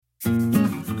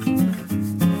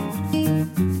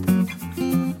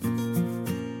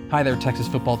Hi there, Texas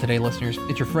Football Today listeners.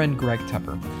 It's your friend Greg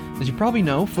Tepper. As you probably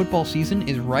know, football season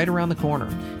is right around the corner,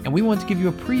 and we want to give you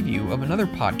a preview of another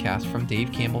podcast from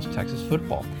Dave Campbell's Texas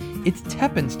Football. It's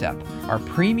Tep and Step, our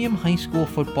premium high school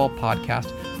football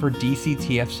podcast for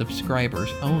DCTF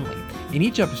subscribers only. In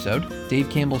each episode, Dave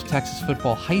Campbell's Texas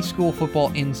Football high school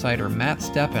football insider Matt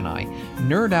Stepp and I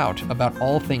nerd out about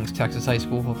all things Texas high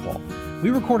school football. We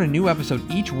record a new episode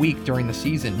each week during the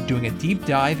season, doing a deep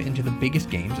dive into the biggest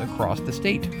games across the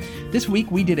state. This week,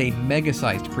 we did a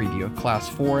mega-sized preview of Class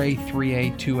 4A,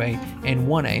 3A, 2A, and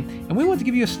 1A, and we want to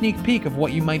give you a sneak peek of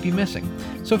what you might be missing.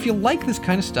 So if you like this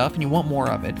kind of stuff and you want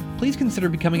more of it, please consider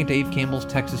becoming a Dave Campbell's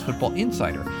Texas Football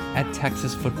Insider at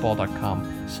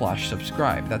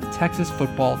texasfootball.com/subscribe. That's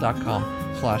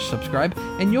texasfootball.com/subscribe,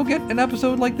 and you'll get an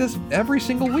episode like this every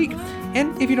single week.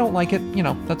 And if you don't like it,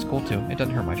 that's cool too. It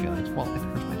doesn't hurt my feelings. Well, it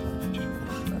hurts my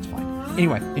feelings. That's fine.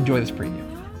 Anyway, enjoy this preview.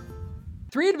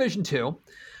 3A Division 2,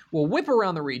 we'll whip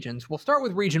around the regions. We'll start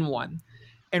with Region 1.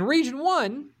 And Region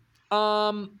 1,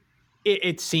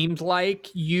 it seems like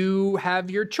you have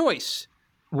your choice.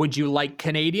 Would you like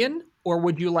Canadian or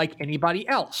would you like anybody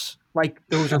else? Like,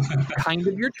 those are kind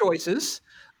of your choices.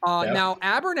 Now,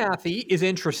 Abernathy is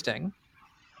interesting.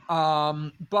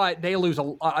 But they lose a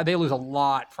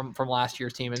lot from last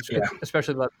year's team,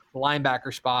 especially the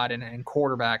linebacker spot and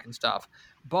quarterback and stuff.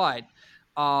 But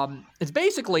it's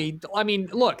basically,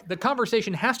 look, the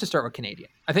conversation has to start with Canadian.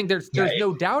 I think there's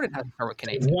no doubt it has to start with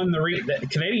Canadian. The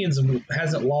Canadians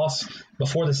hasn't lost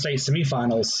before the state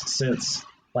semifinals since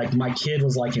my kid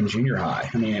was in junior high.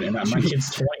 And my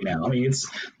kid's 20 now. It's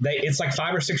like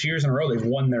 5 or 6 years in a row they've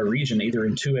won their region, either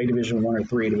in 2A Division 1 or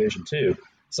 3A Division 2.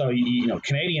 So,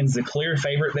 Canadians, the clear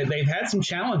favorite. They've had some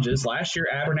challenges. Last year,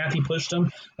 Abernathy pushed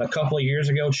them. A couple of years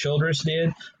ago, Childress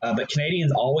did. But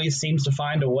Canadians always seems to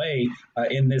find a way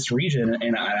in this region,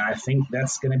 and I think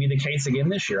that's going to be the case again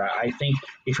this year. I think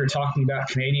if you're talking about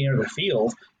Canadian or the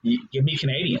field, give me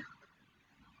Canadian.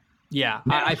 Yeah,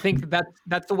 I think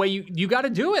that's the way you got to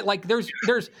do it.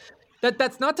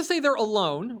 That's not to say they're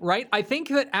alone, right? I think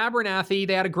that Abernathy,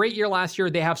 they had a great year last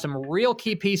year. They have some real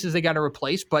key pieces they got to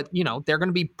replace, but, they're going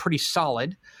to be pretty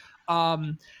solid.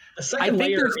 The second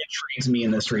layer intrigues me in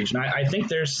this region. I think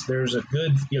there's a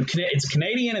good, it's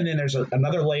Canadian, and then there's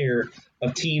another layer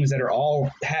of teams that are all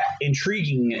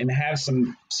intriguing and have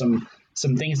some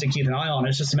things to keep an eye on.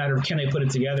 It's just a matter of, can they put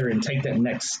it together and take that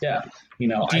next step? Do you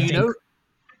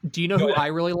know who I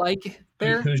really like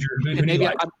there? Who do you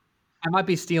like? I might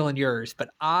be stealing yours, but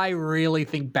I really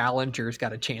think Ballinger's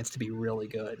got a chance to be really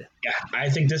good. Yeah, I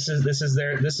think this is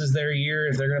their year.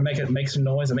 If they're going to make some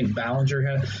noise, I think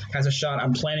Ballinger has a shot.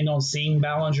 I'm planning on seeing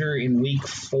Ballinger in week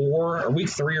 3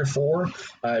 or 4 to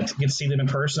get to see them in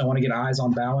person. I want to get eyes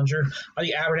on Ballinger. I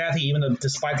think Abernathy, even though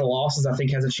despite the losses, I think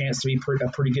has a chance to be a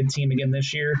pretty good team again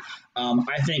this year.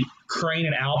 I think Crane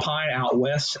and Alpine out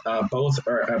west both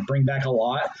bring back a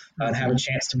lot and have a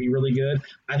chance to be really good.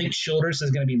 I think Childress is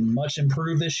going to be much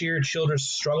improved this year. Childress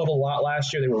struggled a lot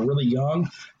last year. They were really young.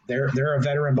 They're a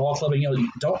veteran ball club. And,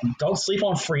 don't sleep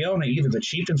on Friona either. The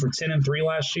Chieftains were 10-3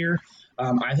 last year.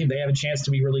 I think they have a chance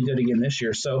to be really good again this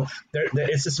year. So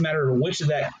it's just a matter of which of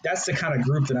that's the kind of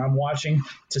group that I'm watching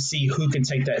to see who can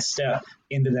take that step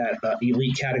into that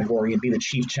elite category and be the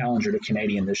chief challenger to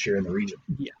Canadian this year in the region.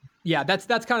 Yeah,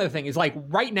 that's kind of the thing. Is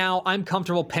right now I'm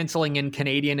comfortable penciling in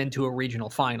Canadian into a regional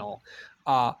final.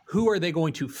 Who are they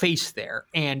going to face there?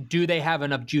 And do they have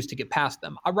enough juice to get past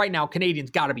them? Right now,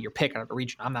 Canadian's got to be your pick out of the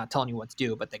region. I'm not telling you what to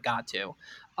do, but they got to.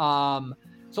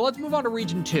 So let's move on to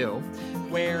Region 2,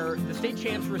 where the state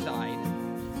champs reside.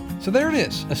 So there it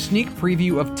is, a sneak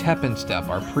preview of Tep and Step,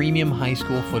 our premium high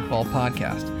school football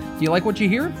podcast. Do you like what you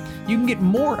hear? You can get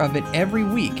more of it every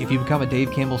week if you become a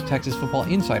Dave Campbell's Texas Football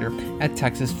Insider at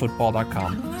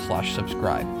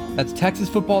texasfootball.com/subscribe. That's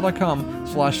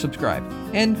texasfootball.com/subscribe.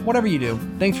 And whatever you do,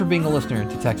 thanks for being a listener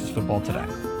to Texas Football Today.